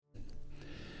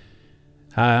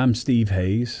Hi, I'm Steve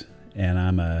Hayes, and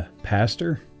I'm a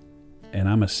pastor, and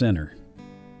I'm a sinner.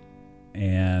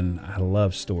 And I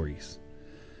love stories.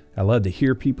 I love to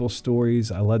hear people's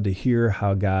stories. I love to hear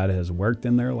how God has worked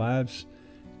in their lives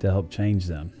to help change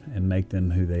them and make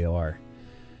them who they are.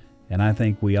 And I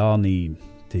think we all need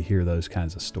to hear those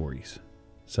kinds of stories.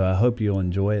 So I hope you'll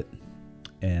enjoy it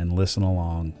and listen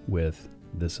along with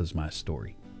This Is My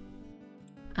Story.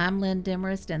 I'm Lynn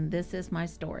Demarest, and this is my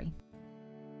story.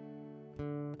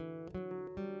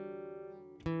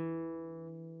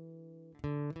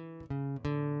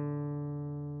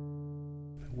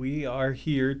 We are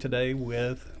here today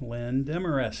with Lynn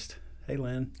Demarest. Hey,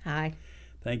 Lynn. Hi.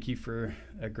 Thank you for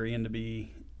agreeing to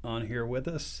be on here with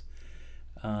us.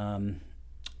 By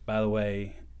the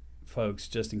way, folks,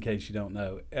 just in case you don't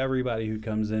know, everybody who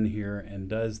comes in here and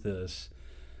does this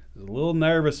is a little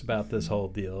nervous about this whole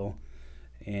deal,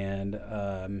 and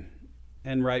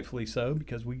rightfully so,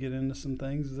 because we get into some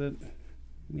things that,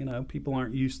 people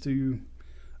aren't used to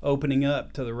opening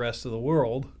up to the rest of the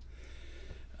world.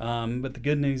 But the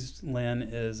good news, Lynn,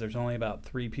 is there's only about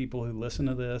 3 people who listen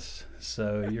to this,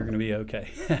 so you're going to be okay.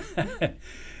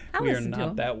 We are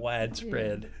not that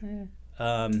widespread.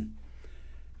 Yeah.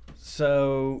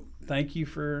 So thank you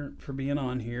for being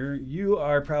on here. You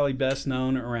are probably best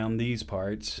known around these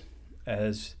parts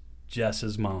as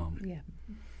Jess's mom. Yeah.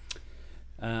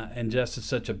 And Jess is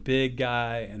such a big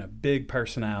guy and a big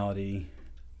personality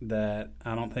that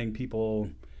I don't think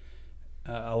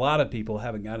a lot of people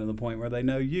haven't gotten to the point where they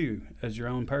know you as your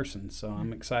own person. So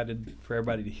I'm excited for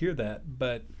everybody to hear that.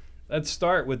 But let's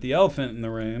start with the elephant in the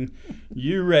room.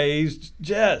 You raised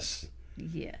Jess.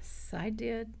 Yes, I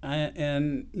did.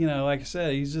 And like I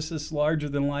said, he's just this larger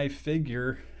than life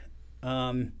figure.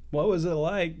 What was it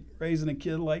like raising a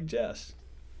kid like Jess?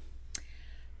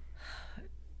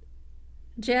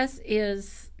 Jess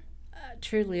is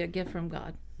truly a gift from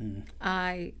God.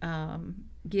 I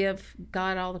give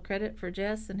God all the credit for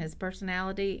Jess and his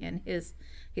personality and his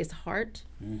heart.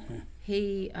 Mm-hmm.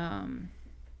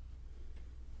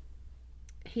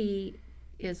 He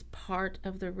is part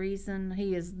of the reason.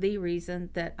 He is the reason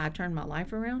that I turned my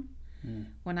life around.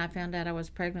 When I found out I was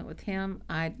pregnant with him,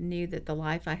 I knew that the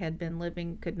life I had been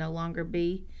living could no longer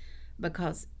be,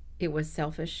 because it was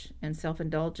selfish and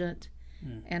self-indulgent.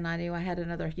 And I knew I had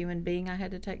another human being I had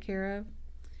to take care of.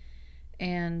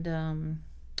 And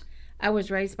I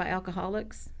was raised by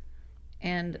alcoholics,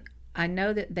 and I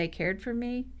know that they cared for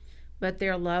me, but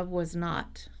their love was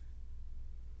not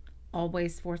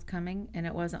always forthcoming, and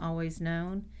it wasn't always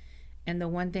known. And the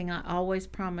one thing I always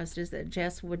promised is that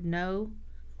Jess would know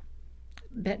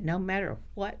that no matter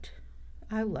what,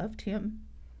 I loved him.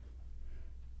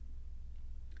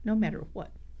 No matter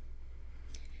what.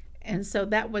 And so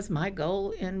that was my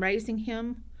goal in raising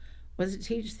him, was to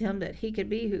teach him that he could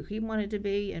be who he wanted to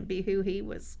be and be who he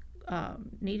was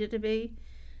needed to be,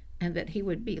 and that he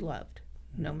would be loved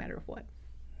no matter what.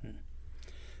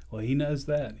 Well, he knows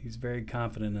that. He's very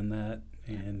confident in that,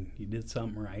 and you did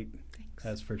something right. Thanks.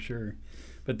 That's for sure.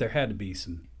 But there had to be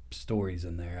some stories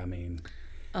in there. I mean,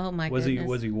 oh my goodness.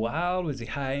 Was he wild? Was he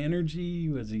high energy?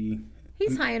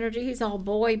 He's high energy. He's all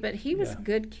boy, but he was a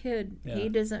good kid. Yeah. He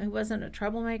wasn't a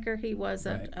troublemaker. He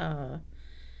wasn't. Right.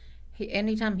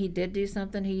 Anytime he did do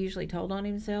something, he usually told on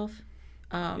himself.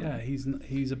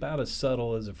 He's about as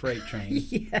subtle as a freight train.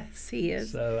 Yes, he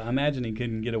is. So I imagine he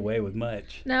couldn't get away with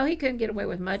much. No, he couldn't get away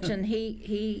with much, and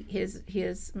his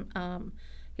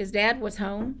dad was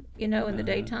home, in the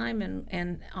daytime,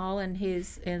 and all,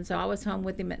 and so I was home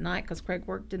with him at night because Craig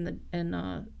worked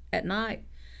at night.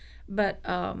 But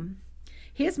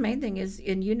his main thing is,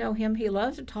 and him, he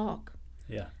loves to talk.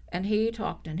 Yeah. And he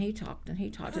talked and he talked and he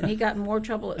talked, and he got in more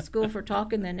trouble at school for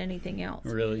talking than anything else.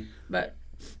 Really? But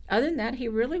other than that, he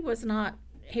really was not.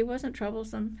 He wasn't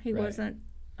troublesome. He wasn't.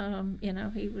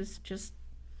 He was just.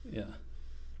 Yeah.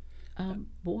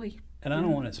 Boy. And I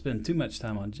don't want to spend too much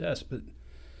time on Jess,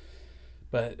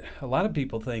 but a lot of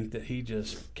people think that he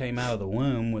just came out of the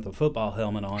womb with a football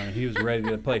helmet on and he was ready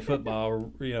to play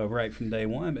football, right from day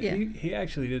one. But he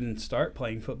actually didn't start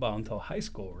playing football until high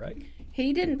school, right?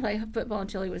 He didn't play football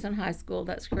until he was in high school.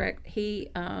 That's correct. He,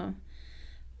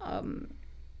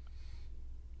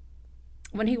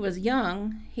 when he was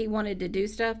young, he wanted to do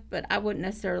stuff, but I wouldn't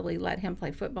necessarily let him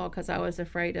play football because I was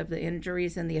afraid of the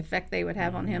injuries and the effect they would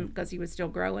have on him because he was still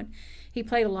growing. He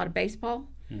played a lot of baseball.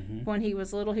 When he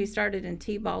was little. He started in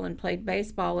t-ball and played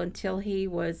baseball until he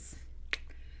was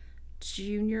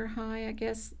junior high, I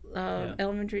guess,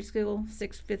 elementary school,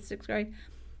 5th, 6th grade.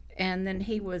 And then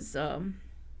he was a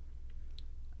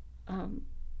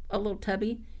little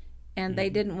tubby, And they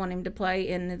didn't want him to play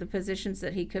in the positions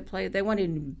that he could play. They wanted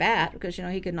him to bat because,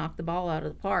 he could knock the ball out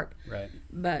of the park. Right.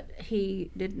 But he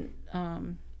didn't.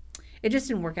 It just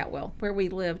didn't work out well where we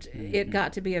lived. It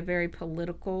got to be a very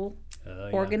political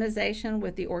organization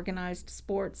with the organized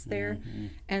sports there.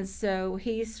 And so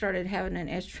he started having an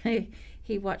extra.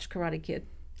 He watched Karate Kid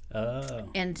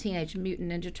and Teenage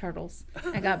Mutant Ninja Turtles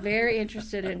and got very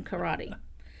interested in karate.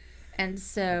 And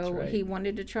so he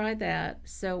wanted to try that.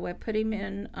 So I put him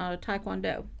in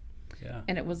Taekwondo. Yeah.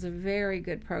 And it was a very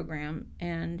good program.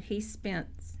 And he spent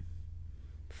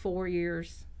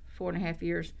 4.5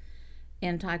 years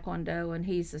in Taekwondo. And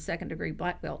he's a second-degree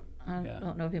black belt. I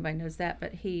don't know if anybody knows that.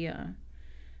 But he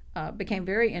became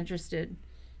very interested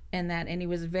in that. And he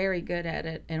was very good at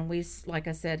it. And like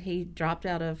I said, he dropped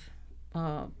out of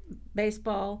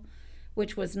baseball,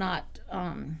 which was not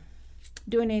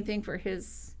doing anything for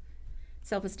his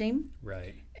self-esteem.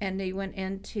 Right. And he went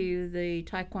into the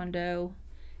Taekwondo,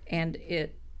 and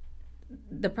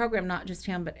the program, not just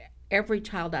him, but every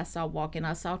child I saw walk in.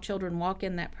 I saw children walk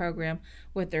in that program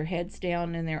with their heads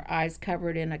down and their eyes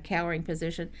covered in a cowering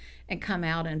position and come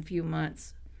out in a few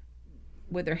months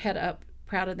with their head up,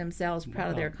 proud of themselves,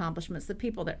 proud of their accomplishments. The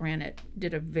people that ran it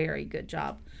did a very good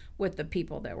job with the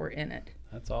people that were in it.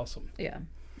 That's awesome. Yeah.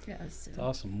 Yes. That's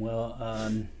awesome. Well,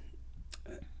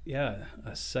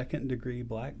 a second-degree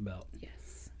black belt.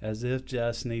 Yes. As if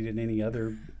Jess needed any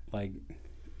other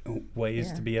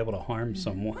ways to be able to harm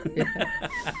someone.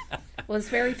 Well, his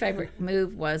very favorite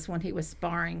move was when he was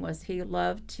sparring. He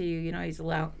loved to, he's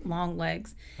long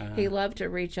legs. He loved to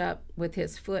reach up with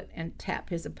his foot and tap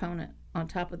his opponent on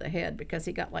top of the head because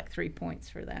he got like 3 points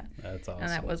for that. That's awesome.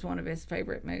 And that was one of his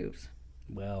favorite moves.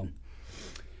 Well,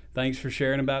 thanks for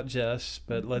sharing about Jess,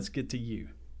 but let's get to you.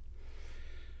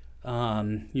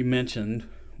 You mentioned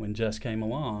when Jess came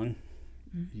along,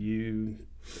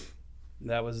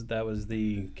 that was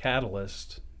the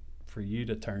catalyst for you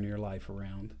to turn your life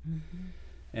around.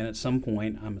 And at some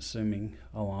point, I'm assuming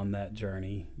along that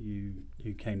journey, you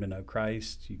came to know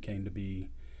Christ, you came to be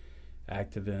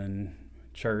active in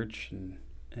church,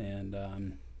 and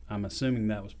I'm assuming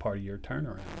that was part of your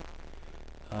turnaround.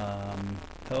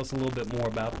 Tell us a little bit more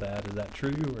about that. Is that true,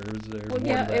 or is there more to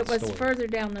that it was story? further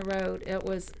down the road. It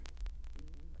was,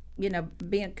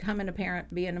 becoming a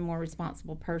parent, being a more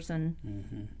responsible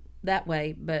person that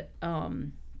way. But I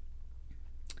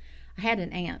had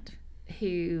an aunt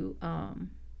who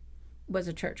was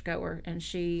a churchgoer, and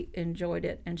she enjoyed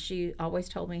it, and she always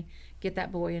told me, "Get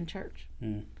that boy in church.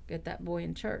 Get that boy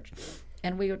in church."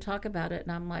 And we would talk about it,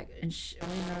 and I'm like,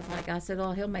 I said,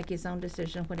 "Oh, he'll make his own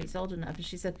decision when he's old enough." And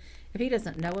she said, "If he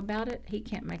doesn't know about it, he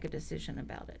can't make a decision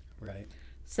about it." Right.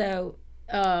 So,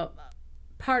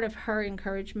 part of her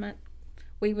encouragement,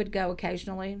 we would go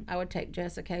occasionally. I would take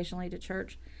Jess occasionally to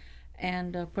church,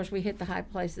 and of course, we hit the high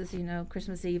places,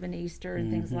 Christmas Eve and Easter and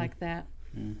things like that.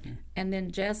 And then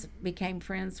Jess became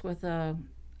friends with a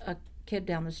kid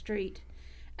down the street,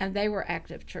 and they were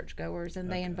active churchgoers,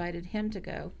 and they invited him to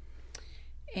go.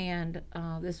 And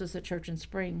this was a church in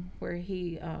Spring where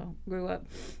he grew up.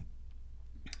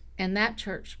 And that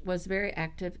church was very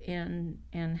active in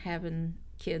having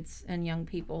kids and young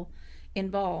people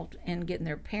involved and getting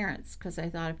their parents, because they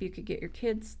thought if you could get your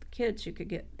kids, you could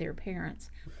get their parents.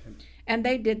 Right. And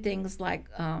they did things like,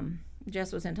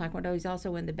 Jess was in Taekwondo, he's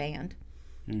also in the band.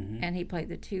 And he played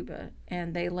the tuba,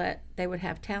 and they would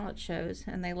have talent shows,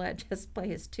 and they let Jess play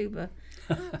his tuba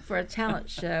for a talent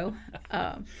show.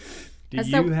 Do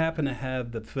you happen to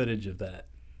have the footage of that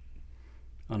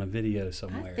on a video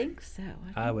somewhere? I think so.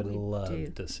 I would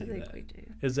love to see that. I think we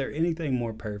do. Is there anything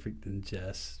more perfect than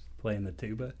Jess playing the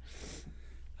tuba?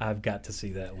 I've got to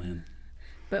see that, Lynn.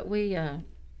 But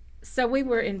so we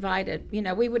were invited.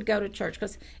 We would go to church,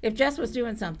 because if Jess was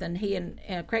doing something, he and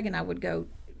Craig and I would go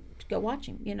watch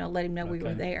him. Let him know we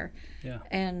were there. Yeah.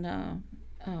 And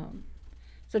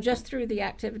so just through the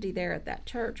activity there at that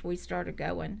church, we started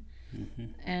going.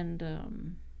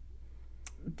 And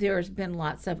there's been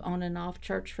lots of on and off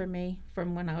church for me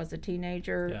from when I was a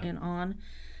teenager and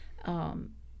on.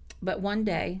 But one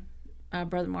day,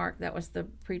 Brother Mark, that was the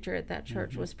preacher at that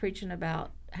church, was preaching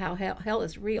about how hell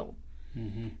is real.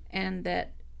 And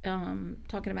that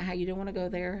talking about how you don't want to go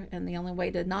there, and the only way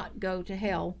to not go to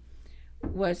hell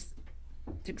was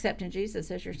to accept in Jesus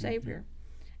as your Savior.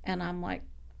 And I'm like,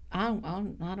 I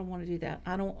don't want to do that.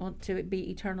 I don't want to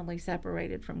be eternally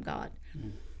separated from God.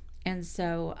 And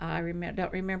so I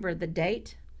don't remember the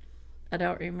date. I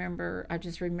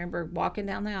just remember walking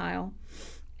down the aisle,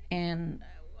 and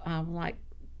I'm like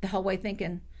the whole way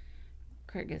thinking,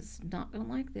 Craig is not going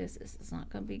to like this. This is not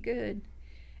going to be good.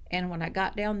 And when I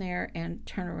got down there and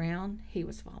turned around, he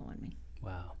was following me.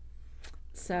 Wow.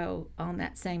 So on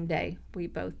that same day, we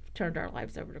both turned our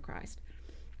lives over to Christ.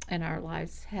 And our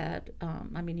lives had,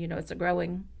 it's a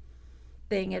growing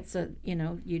thing. It's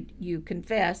you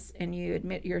confess and you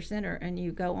admit you're a sinner and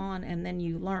you go on and then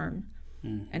you learn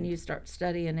and you start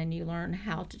studying and you learn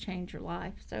how to change your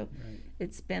life. So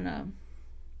It's been a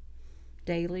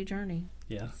daily journey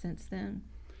since then.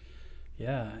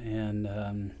 Yeah,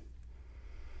 and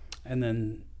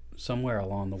then somewhere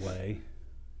along the way,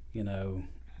 I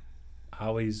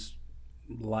always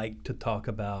like to talk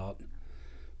about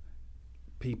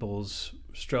people's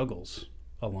struggles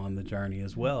along the journey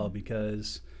as well,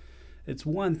 because it's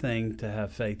one thing to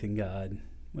have faith in God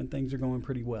when things are going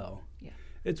pretty well. Yeah.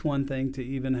 It's one thing to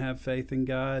even have faith in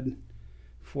God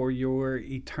for your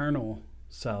eternal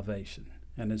salvation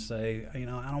and to say, I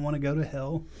don't want to go to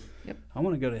hell. Yep. I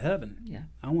want to go to heaven. Yeah.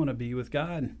 I want to be with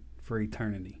God for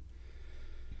eternity.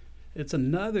 It's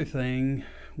another thing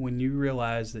when you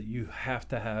realize that you have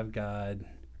to have God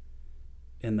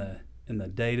in the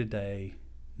day-to-day,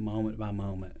 moment by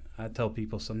moment. I tell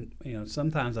people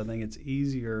sometimes I think it's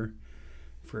easier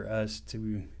for us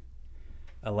to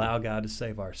allow God to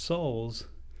save our souls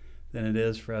than it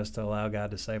is for us to allow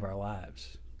God to save our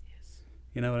lives. Yes.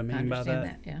 You know what I mean by that? I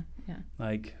understand that. Yeah.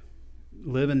 Like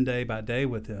living day by day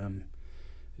with Him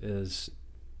is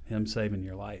Him saving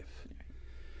your life.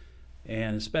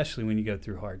 And especially when you go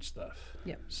through hard stuff.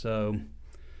 Yep. So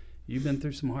you've been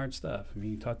through some hard stuff. I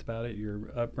mean, you talked about it.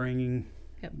 Your upbringing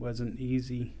wasn't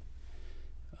easy.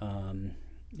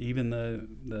 Even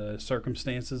the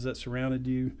circumstances that surrounded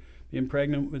you being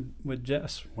pregnant with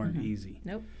Jess weren't easy.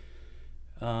 Nope.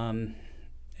 And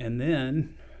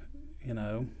then,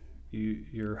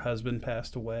 your husband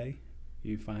passed away.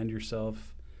 You find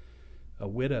yourself a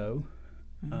widow.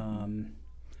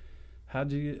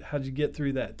 How'd you get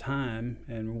through that time,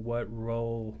 and what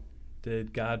role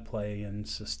did God play in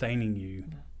sustaining you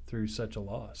through such a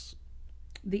loss?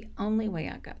 The only way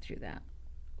I got through that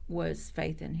was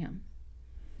faith in Him.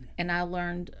 And I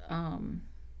learned, I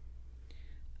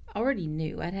already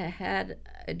knew. I had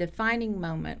a defining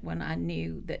moment when I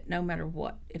knew that no matter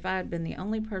what, if I had been the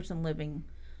only person living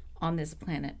on this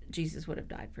planet, Jesus would have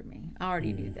died for me. I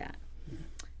already knew that.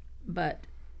 But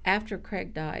after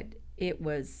Craig died, it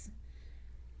was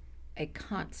a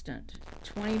constant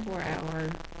 24-hour,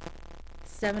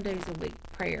 7 days a week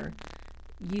prayer.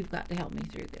 You've got to help me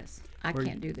through this. I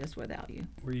can't do this without you.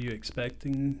 Were you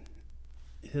expecting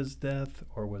his death,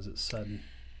 or was it sudden?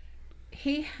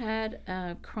 He had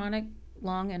chronic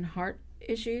lung and heart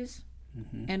issues,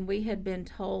 and we had been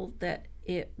told that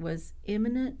it was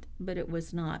imminent, but it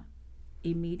was not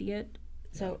immediate.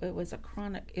 So it was a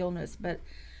chronic illness, but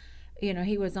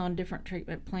he was on different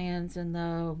treatment plans, and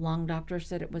the lung doctor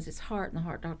said it was his heart, and the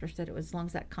heart doctor said it was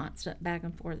lungs, that constant back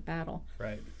and forth battle.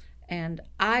 Right. And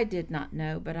I did not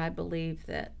know, but I believe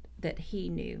that he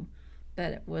knew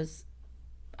that it was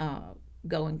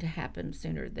going to happen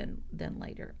sooner than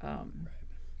later. Right.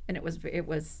 And it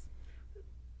was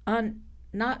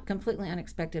not completely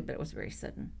unexpected, but it was very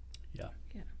sudden. Yeah.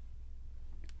 Yeah.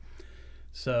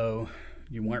 So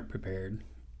you weren't prepared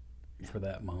for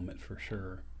that moment, for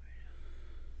sure.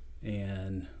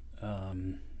 And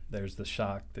there's the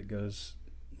shock that goes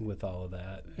with all of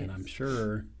that. Yes. And I'm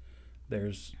sure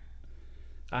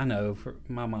I know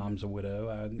my mom's a widow.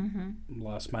 I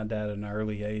lost my dad at an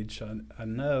early age. I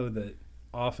know that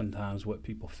oftentimes what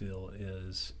people feel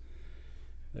is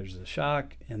there's a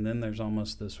shock, and then there's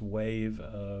almost this wave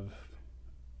of,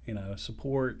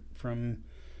 support from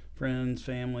friends,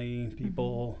 family,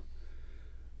 people.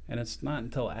 And it's not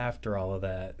until after all of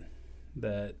that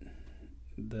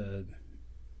the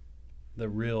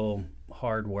real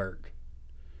hard work,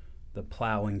 the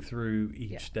plowing through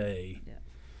each day,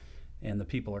 and the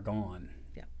people are gone.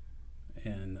 Yeah.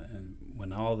 And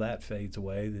when all that fades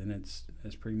away, then it's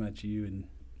pretty much you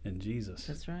and Jesus.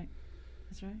 That's right.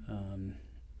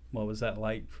 What was that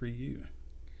like for you?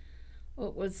 Well,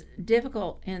 it was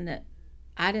difficult in that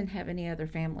I didn't have any other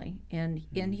family in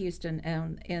Houston,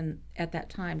 and at that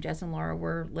time, Jess and Laura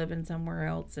were living somewhere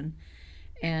else, and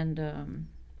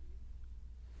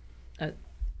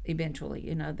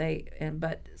eventually,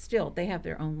 but still, they have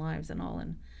their own lives and all,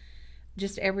 and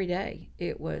just every day,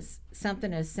 it was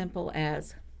something as simple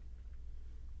as,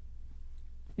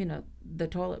 the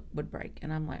toilet would break,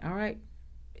 and I'm like, all right,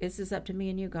 this is up to me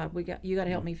and you, God. You got to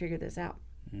help me figure this out.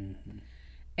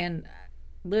 And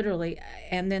literally,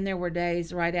 and then there were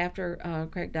days right after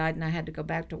Craig died, and I had to go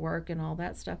back to work and all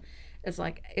that stuff. It's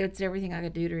like it's everything I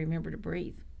could do to remember to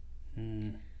breathe.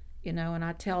 And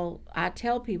I tell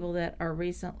people that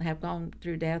have gone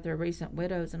through death or recent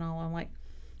widows and all. I'm like,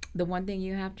 the one thing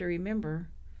you have to remember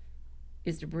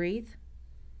is to breathe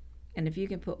And if you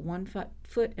can put one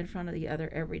foot in front of the other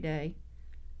every day,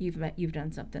 you've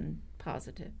done something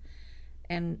positive.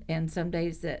 And some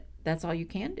days that's all you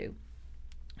can do.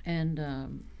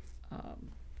 And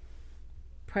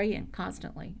praying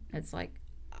constantly. It's like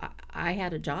I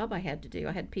had a job I had to do.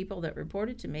 I had people that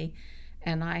reported to me,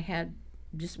 and I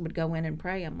would go in and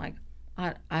pray. I'm like,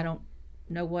 I don't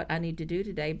know what I need to do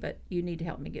today, but you need to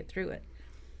help me get through it.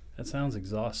 That sounds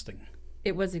exhausting.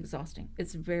 It was exhausting.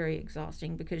 It's very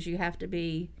exhausting because you have to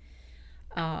be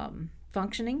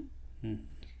functioning.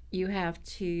 You have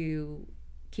to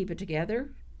keep it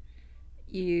together.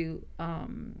 You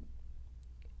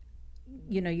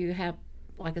you have,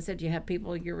 like I said, you have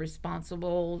people you're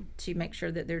responsible to make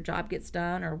sure that their job gets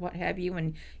done or what have you,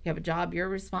 and you have a job you're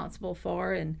responsible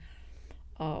for, and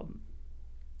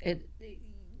it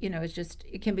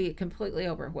can be completely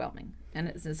overwhelming. And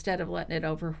it's, instead of letting it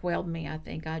overwhelm me, I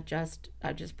think I just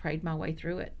prayed my way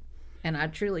through it, and I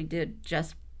truly did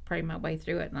just pray my way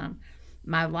through it. And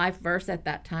my life verse at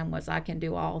that time was, "I can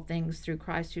do all things through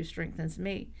Christ who strengthens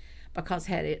me," because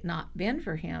had it not been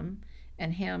for Him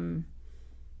and Him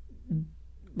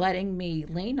letting me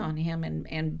lean on Him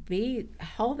and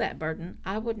hold that burden,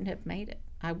 I wouldn't have made it.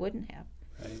 I wouldn't have.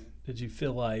 Right. Did you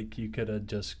feel like you could have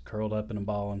just curled up in a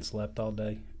ball and slept all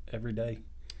day, every day,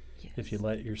 Yes. if you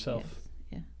let yourself?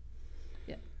 Yes.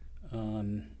 Yeah.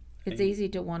 It's easy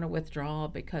to want to withdraw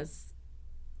because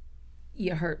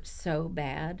you hurt so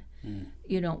bad.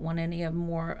 You don't want any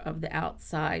more of the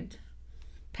outside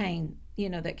pain,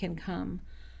 that can come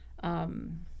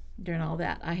during all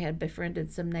that. I had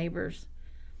befriended some neighbors,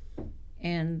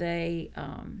 and they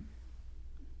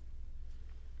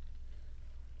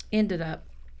ended up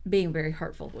being very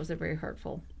hurtful. It was a very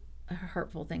hurtful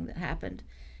thing that happened,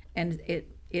 and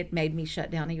it made me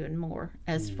shut down even more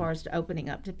as far as opening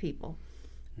up to people.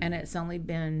 And it's only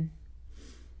been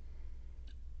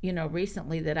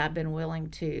recently that I've been willing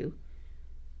to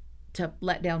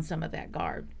let down some of that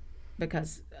guard,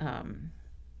 because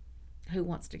who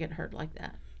wants to get hurt like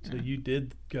that? So you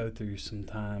did go through some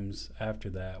times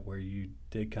after that where you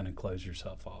did kind of close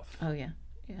yourself off. Oh yeah.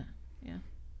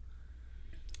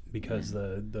 Because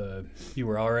the you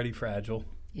were already fragile.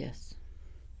 Yes.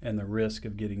 And the risk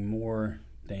of getting more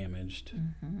damaged.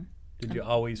 Mm-hmm. Did you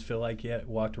always feel like you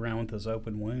walked around with this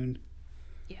open wound?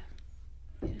 Yeah.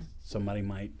 Somebody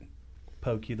might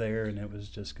poke you there, and it was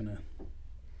just gonna.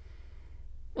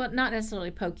 Well, not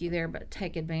necessarily poke you there, but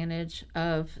take advantage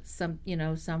of some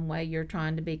way you're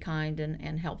trying to be kind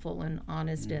and helpful and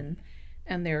honest, and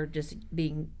they're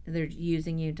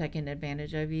using you, taking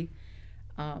advantage of you.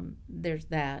 There's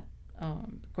that.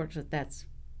 Of course, that's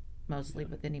mostly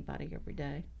with anybody every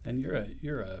day. And you're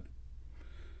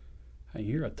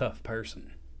a tough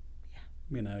person.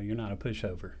 Yeah. You're not a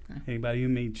pushover. No. Anybody who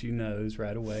meets you knows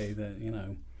right away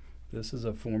that this is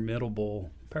a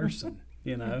formidable person.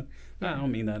 I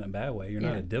don't mean that in a bad way. You're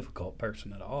not a difficult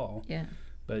person at all. Yeah.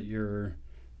 But you're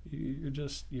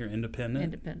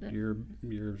independent.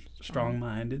 You're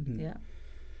strong-minded. And, yeah.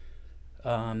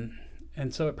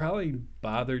 And so it probably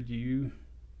bothered you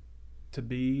to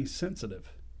be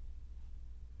sensitive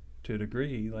to a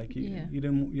degree. Like you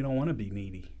don't want to be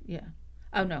needy. Yeah.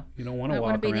 Oh no. You don't want to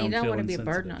walk around feeling sensitive. I don't want to be a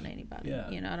burden on anybody. Yeah.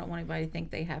 I don't want anybody to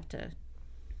think they have to,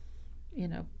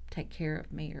 take care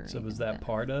of me or. So was that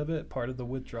part of it? Part of the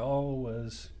withdrawal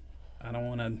was, I don't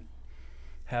want to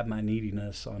have my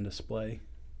neediness on display.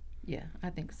 Yeah,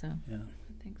 I think so. Yeah.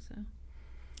 I think so.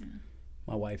 Yeah.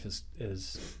 My wife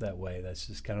is that way. That's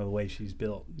just kind of the way she's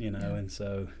built, and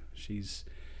so she's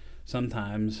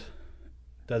sometimes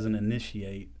doesn't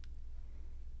initiate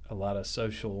a lot of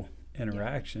social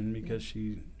interaction because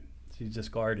she's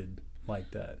just guarded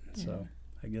like that. Yeah. So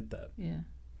I get that. Yeah.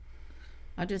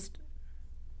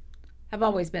 I've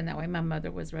always been that way. My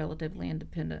mother was relatively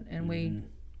independent, and we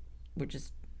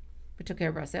took care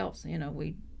of ourselves.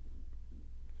 Like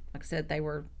I said, they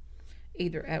were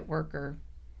either at work or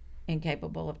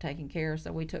incapable of taking care.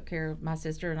 So we took care of my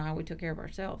sister and I. We took care of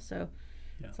ourselves. So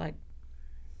it's like,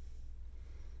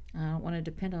 I don't want to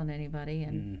depend on anybody,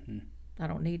 and I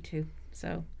don't need to.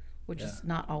 So, which is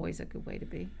not always a good way to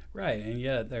be. Right, and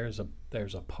yet there's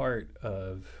a part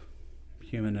of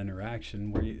human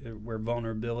interaction where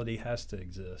vulnerability has to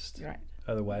exist. Right.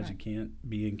 Otherwise, you can't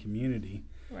be in community.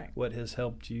 Right. What has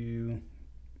helped you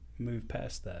move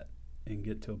past that and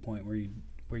get to a point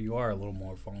where you are a little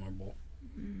more vulnerable?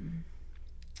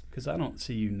 Because I don't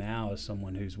see you now as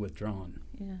someone who's withdrawn.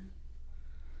 Yeah.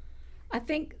 I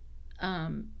think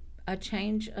a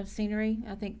change of scenery.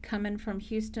 I think coming from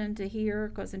Houston to here,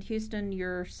 because in Houston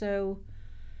you're so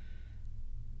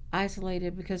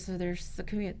isolated because there's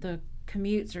the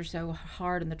commutes are so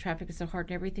hard and the traffic is so hard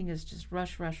and everything is just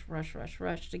rush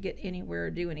to get anywhere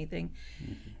or do anything.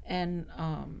 And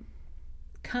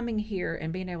coming here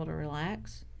and being able to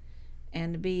relax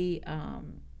and be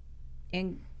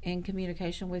in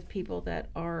communication with people that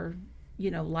are,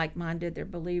 like-minded, they're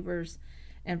believers,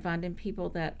 and finding people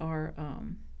that are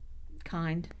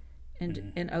kind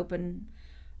and open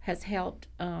has helped.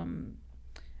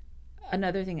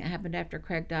 Another thing that happened after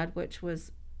Craig died, which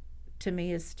was, to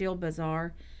me, is still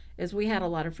bizarre, is we had a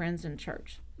lot of friends in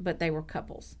church, but they were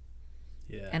couples.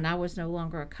 Yeah. And I was no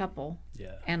longer a couple.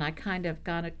 Yeah. And I kind of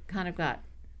got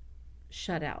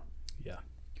shut out. Yeah.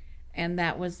 And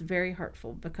that was very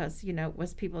hurtful because, it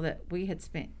was people that we had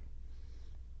spent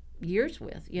years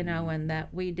with, and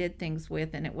that we did things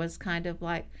with. And it was kind of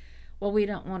like, well, we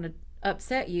don't want to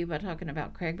upset you by talking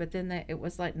about Craig, but then it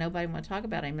was like nobody wanted to talk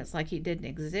about him. It's like he didn't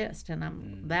exist.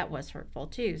 And that was hurtful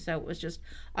too. So it was just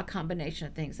a combination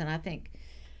of things. And I think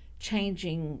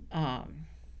changing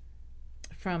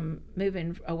from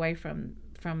moving away from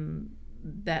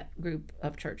that group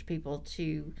of church people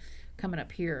to coming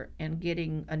up here and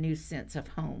getting a new sense of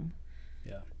home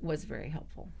was very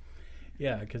helpful.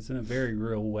 Yeah, because in a very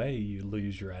real way, you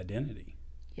lose your identity.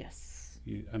 Yes.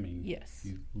 Yes.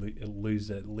 You lose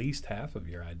at least half of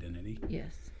your identity.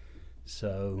 Yes.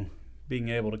 So being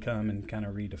able to come and kind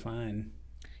of redefine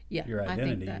your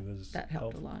identity that helped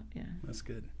helpful. a lot. Yeah. That's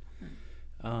good.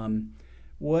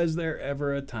 Was there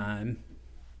ever a time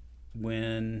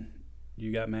when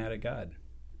you got mad at God?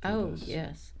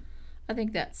 Yes. I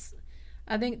think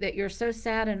that you're so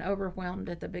sad and overwhelmed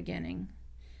at the beginning,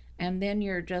 and then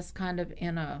you're just kind of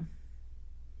in a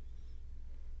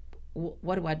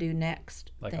what do I do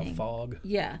next like thing. A fog.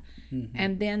 Yeah. Mm-hmm.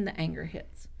 And then the anger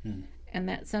hits. And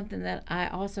that's something that I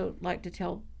also like to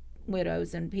tell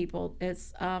widows and people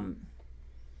is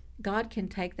God can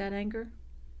take that anger,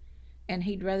 and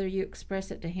he'd rather you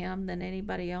express it to him than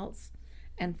anybody else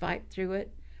and fight through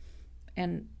it.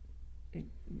 And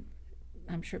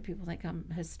I'm sure people think I'm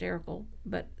hysterical,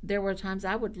 but there were times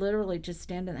I would literally just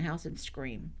stand in the house and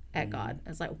scream at God.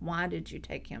 It's like, why did you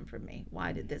take him from me?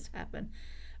 Why did this happen?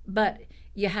 But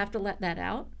you have to let that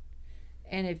out.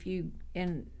 And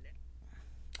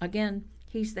again,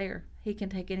 he's there. He can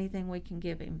take anything we can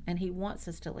give him, and he wants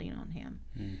us to lean on him.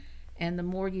 And the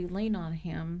more you lean on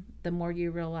him, the more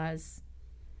you realize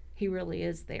he really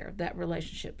is there. That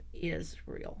relationship is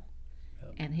real,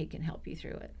 and he can help you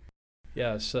through it.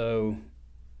 Yeah, so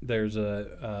there's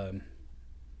if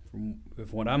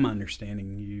what I'm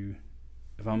understanding you,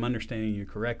 if I'm understanding you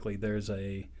correctly, there's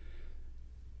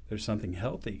something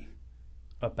healthy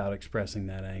about expressing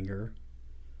that anger.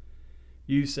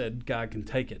 You said God can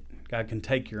take it. God can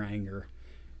take your anger.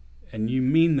 And you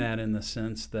mean that in the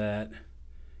sense that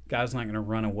God's not going to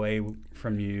run away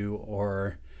from you,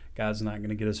 or God's not going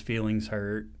to get his feelings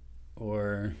hurt,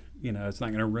 or, it's not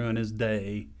going to ruin his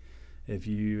day. If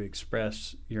you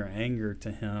express your anger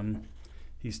to him,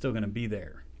 he's still going to be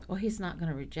there. Well, he's not going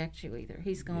to reject you either.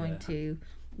 He's going to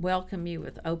welcome you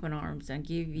with open arms and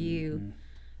give you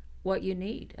what you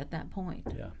need at that point.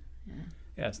 Yeah,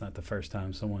 it's not the first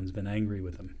time someone's been angry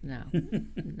with him. No.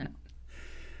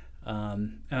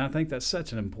 And I think that's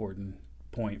such an important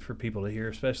point for people to hear,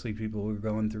 especially people who are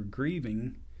going through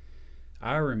grieving.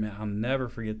 I'll never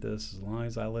forget this as long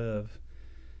as I live.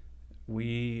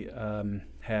 We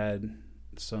had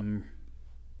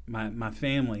my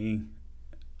family,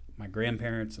 my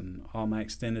grandparents and all my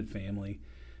extended family,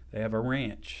 they have a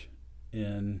ranch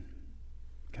in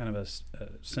kind of a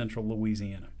central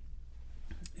Louisiana.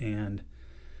 And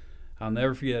I'll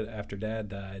never forget, after Dad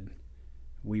died,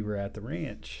 we were at the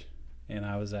ranch, and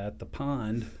I was at the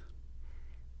pond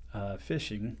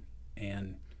fishing,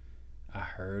 and I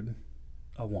heard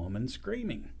a woman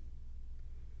screaming.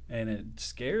 And it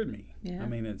scared me. Yeah. I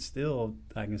can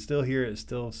still hear it. It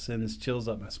still sends chills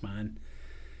up my spine.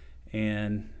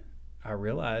 And I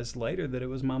realized later that it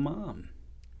was my mom.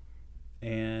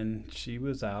 And she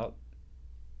was out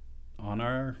on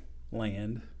our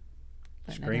land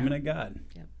screaming at God.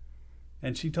 Yep.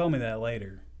 And she told me that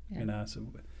later. Yep. I said,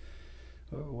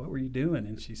 what were you doing?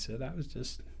 And she said, I was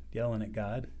just yelling at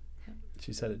God. Yep.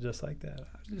 She said it just like that.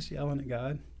 I was just yelling at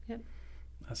God. Yep.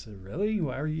 I said, really?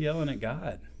 Why were you yelling at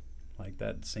God? Like,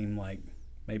 that seemed like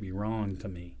maybe wrong to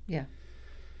me. Yeah.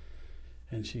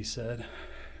 And she said,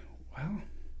 well,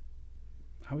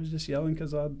 I was just yelling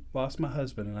because I lost my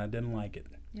husband and I didn't like it.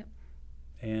 Yep.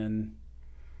 And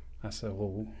I said,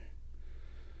 well,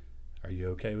 are you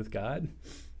okay with God?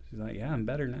 She's like, yeah, I'm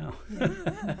better now.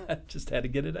 Yeah. Just had to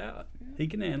get it out. Yeah. He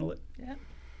can handle it. Yeah.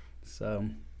 So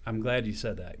I'm glad you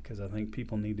said that, because I think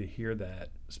people need to hear that,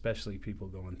 especially people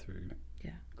going through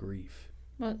grief.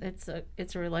 Well, it's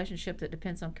a relationship that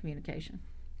depends on communication.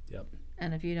 Yep.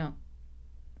 And if you don't,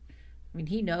 I mean,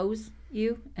 he knows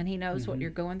you and he knows what Mhm.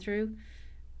 you're going through,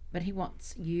 but he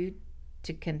wants you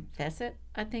to confess it,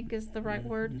 I think is the right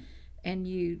word, Mhm. and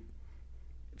you,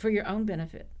 for your own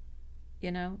benefit,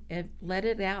 let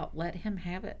it out, let him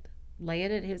have it, lay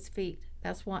it at his feet.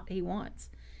 That's what he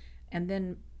wants. And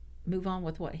then move on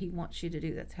with what he wants you to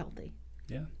do that's healthy.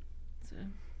 Yeah. So,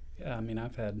 Yeah, I mean,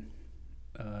 I've had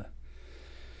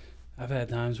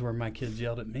times where my kids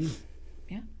yelled at me.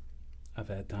 Yeah. I've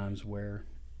had times where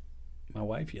my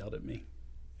wife yelled at me,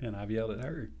 and I've yelled at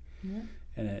her. yeah.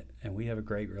 And we have a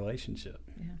great relationship.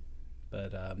 Yeah.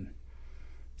 But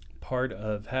part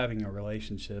of having a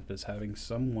relationship is having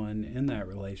someone in that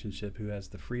relationship who has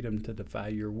the freedom to defy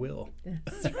your will.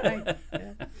 That's right.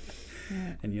 Yeah.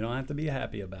 Yeah. And you don't have to be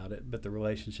happy about it, but the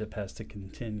relationship has to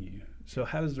continue. So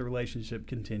how does the relationship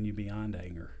continue beyond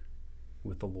anger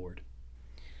with the Lord?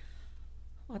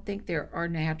 I think there are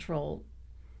natural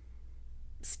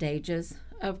stages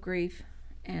of grief,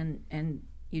 and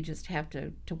you just have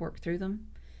to work through them.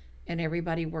 And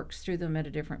everybody works through them at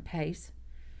a different pace.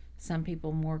 Some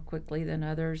people more quickly than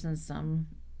others, and some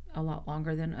a lot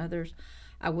longer than others.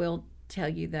 I will tell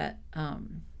you that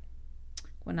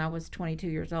when I was 22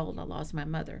 years old, I lost my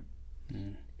mother.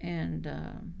 Mm.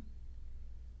 And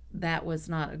that was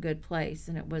not a good place.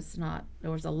 And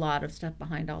there was a lot of stuff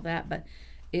behind all that, but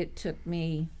it took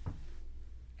me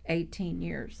 18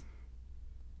 years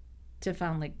to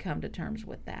finally come to terms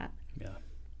with that. Yeah.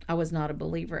 I was not a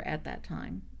believer at that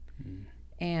time. Mm.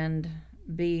 And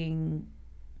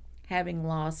having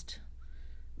lost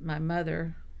my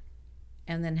mother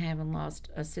and then having lost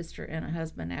a sister and a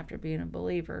husband after being a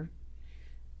believer,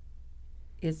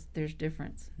 there's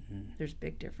difference. Mm. There's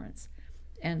big difference.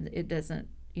 And it doesn't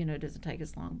take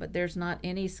as long. But there's not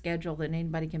any schedule that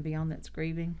anybody can be on that's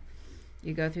grieving.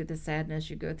 You go through the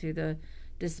sadness, you go through the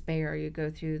despair, you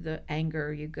go through the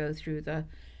anger, you go through the,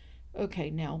 okay,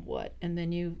 now what? And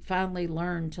then you finally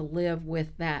learn to live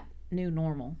with that new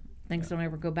normal. Things don't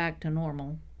ever go back to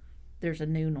normal. There's a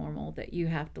new normal that you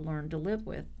have to learn to live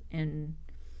with. And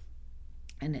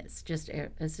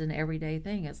it's an everyday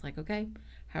thing. It's like, okay,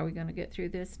 how are we going to get through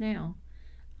this now?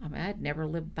 I mean, I'd never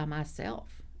lived by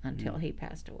myself until he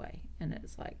passed away. And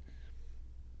it's like,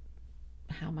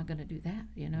 how am I going to do that?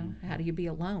 How do you be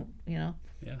alone? Yeah.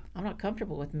 I'm not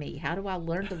comfortable with me. How do I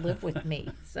learn to live with me?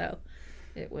 So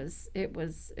it's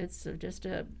just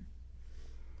a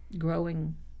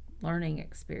growing, learning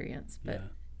experience, but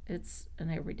it's an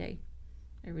everyday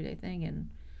thing. And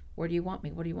where do you want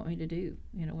me? What do you want me to do?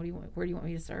 Where do you want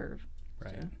me to serve?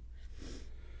 Right. So.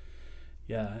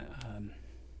 Yeah.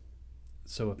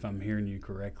 So if I'm hearing you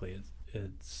correctly,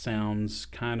 it sounds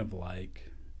kind of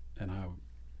like, and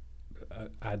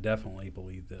I definitely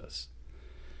believe this.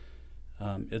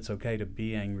 It's okay to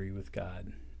be angry with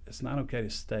God. It's not okay to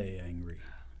stay angry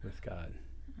with God.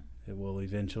 It will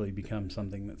eventually become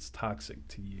something that's toxic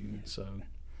to you. So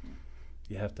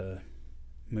you have to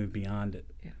move beyond it.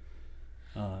 Yeah.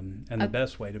 And the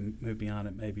best way to move beyond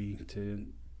it may be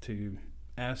to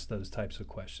ask those types of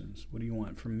questions. What do you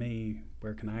want from me?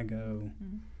 Where can I go?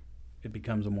 Mm-hmm. It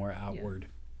becomes a more outward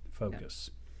focus.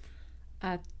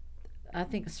 I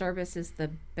think service is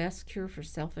the best cure for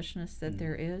selfishness that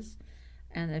there is.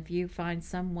 And if you find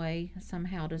some way,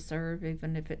 somehow to serve,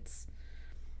 even if it's,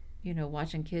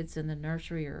 watching kids in the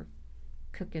nursery or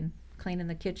cleaning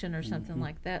the kitchen or something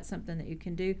like that, something that you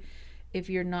can do. If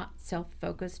you're not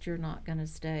self-focused, you're not going to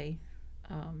stay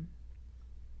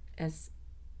as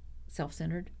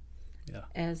self-centered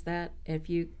as that. If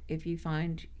you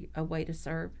find a way to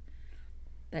serve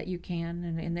that you can,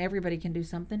 and everybody can do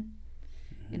something.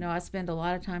 I spend a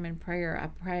lot of time in prayer.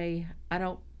 I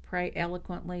don't pray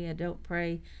eloquently. I don't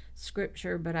pray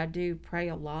scripture, but I do pray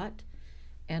a lot.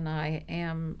 And I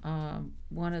am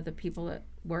one of the people at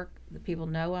work. The people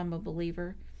know I'm a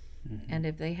believer. Mm-hmm. And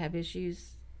if they have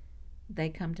issues, they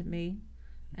come to me,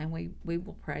 and we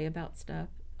will pray about stuff.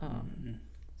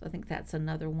 So I think that's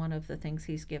another one of the things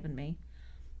he's given me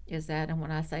is that. And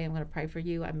when I say I'm going to pray for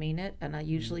you, I mean it. And I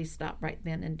usually stop right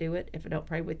then and do it. If I don't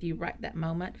pray with you right that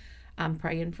moment, I'm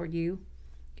praying for you,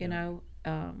 and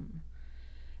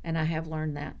I have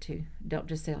learned that too. Don't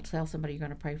just tell somebody you're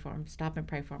going to pray for them. Stop and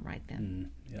pray for them right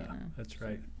then. That's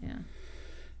right. Yeah.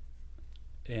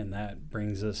 And that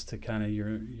brings us to kind of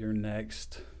your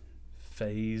next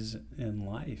phase in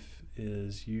life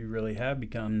is you really have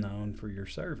become known for your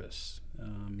service.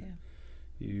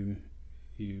 You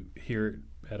here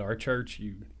at our church,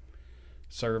 you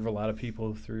serve a lot of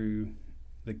people through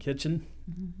the kitchen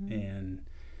and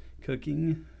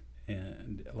cooking.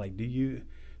 And like, do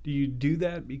Do you do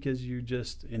that because you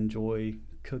just enjoy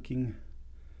cooking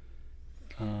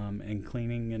and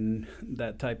cleaning and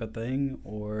that type of thing,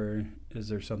 or is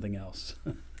there something else?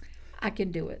 I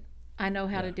can do it. I know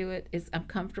how to do it. I'm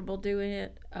comfortable doing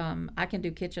it. I can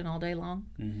do kitchen all day long.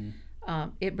 Mm-hmm.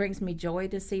 It brings me joy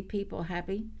to see people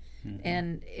happy. Mm-hmm.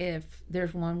 And if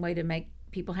there's one way to make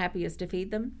people happy is to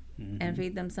feed them and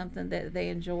feed them something that they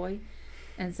enjoy.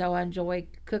 And so I enjoy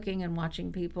cooking and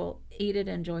watching people eat it,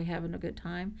 enjoy having a good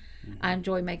time. I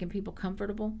enjoy making people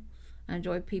comfortable. I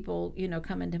enjoy people,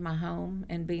 coming to my home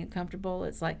and being comfortable.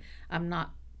 It's like I'm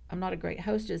not a great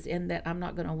hostess in that I'm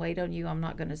not going to wait on you. I'm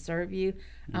not going to serve you.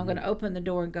 I'm going to open the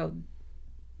door and go,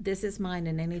 this is mine,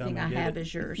 and anything I have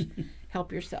is yours.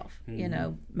 Help yourself.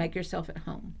 Make yourself at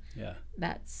home. Yeah.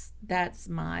 That's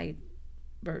my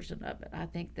version of it. I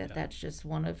think that's just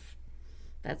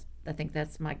I think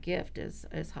that's my gift is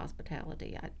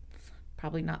hospitality. I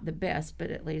probably not the best,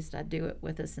 but at least I do it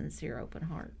with a sincere, open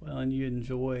heart. Well, and you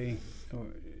enjoy,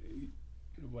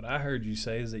 what I heard you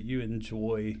say is that you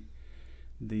enjoy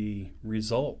the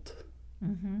result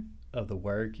of the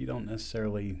work. You don't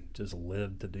necessarily just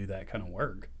live to do that kind of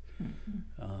work,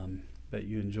 but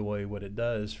you enjoy what it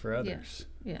does for others.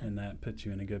 Yeah. And that puts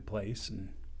you in a good place and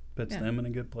puts them in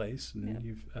a good place.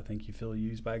 And I think you feel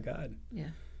used by God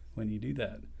when you do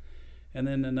that. And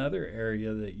then another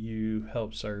area that you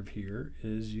help serve here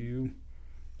is you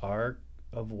are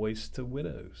a voice to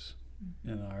widows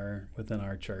within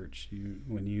our church.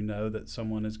 When you know that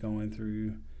someone is going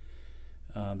through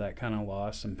that kind of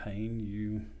loss and pain,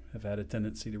 you have had a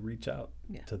tendency to reach out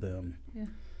to them. Yeah.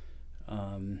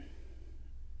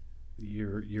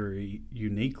 You're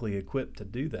uniquely equipped to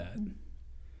do that.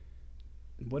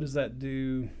 What does that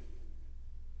do?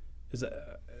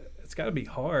 It's got to be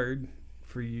hard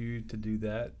for you to do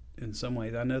that in some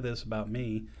ways. I know this about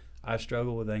me. I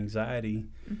struggle with anxiety,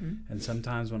 and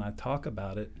sometimes when I talk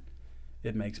about it,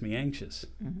 it makes me anxious.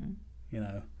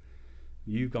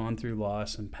 You've gone through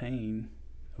loss and pain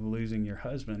of losing your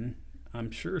husband.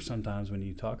 I'm sure sometimes when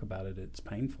you talk about it, it's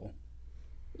painful.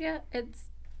 Yeah,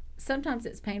 sometimes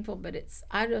it's painful, but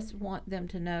I just want them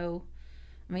to know.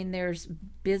 I mean, there's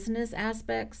business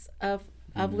aspects of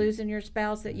losing your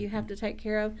spouse that you have to take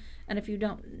care of, and if you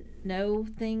don't know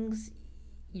things,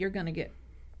 you're gonna get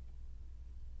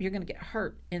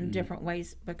hurt in different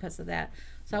ways because of that.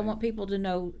 So I want people to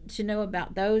know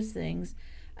about those things,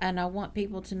 and I want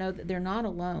people to know that they're not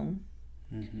alone.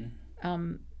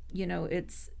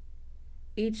 It's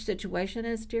each situation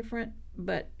is different,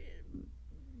 but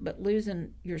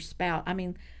losing your spouse, I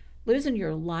mean, losing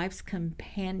your life's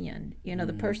companion,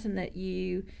 the person that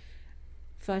you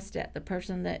fussed at, the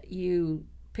person that you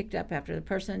picked up after, the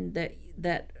person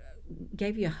that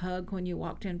gave you a hug when you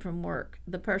walked in from work,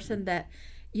 the person that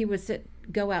you would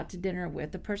go out to dinner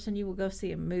with, the person you would go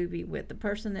see a movie with, the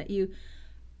person that you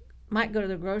might go to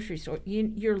the grocery store,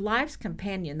 your life's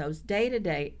companion, those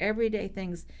day-to-day, everyday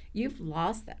things, you've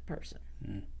lost that person.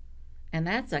 And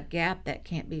that's a gap that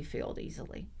can't be filled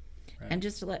easily. Right. And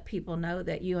just to let people know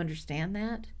that you understand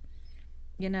that,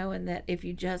 and that if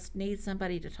you just need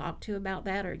somebody to talk to about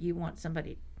that, or you want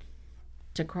somebody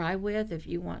to cry with, if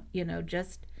you want,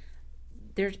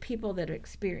 there's people that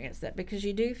experience that, because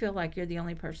you do feel like you're the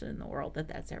only person in the world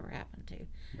that's ever happened to.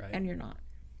 Right. And you're not.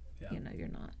 You're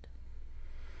not.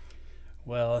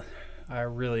 Well, I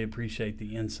really appreciate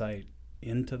the insight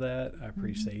into that. I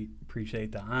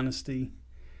appreciate the honesty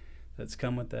that's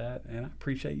come with that, and I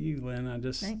appreciate you, Lynn. I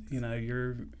just, Thanks.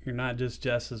 You're not just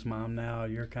Jess's mom now.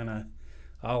 You're kind of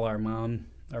all our mom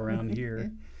around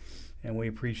here, and we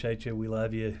appreciate you. We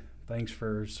love you. Thanks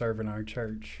for serving our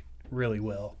church really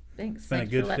well. Thanks. Been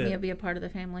Thanks a good for letting fit. me be a part of the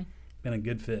family. Been a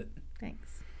good fit.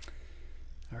 Thanks.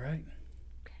 All right.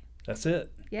 Okay. That's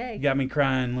it. Yay. You got me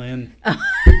crying, Lynn.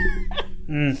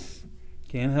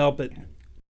 Can't help it.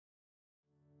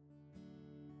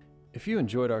 If you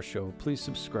enjoyed our show, please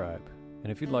subscribe.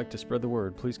 And if you'd like to spread the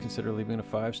word, please consider leaving a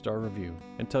 5-star review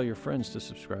and tell your friends to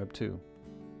subscribe too.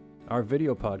 Our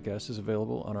video podcast is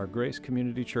available on our Grace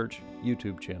Community Church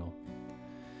YouTube channel.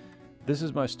 This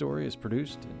Is My Story is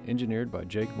produced and engineered by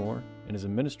Jake Moore and is a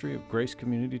ministry of Grace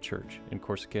Community Church in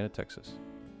Corsicana, Texas.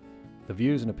 The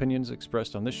views and opinions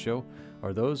expressed on this show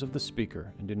are those of the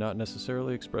speaker and do not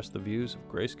necessarily express the views of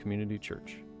Grace Community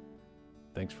Church.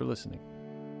 Thanks for listening.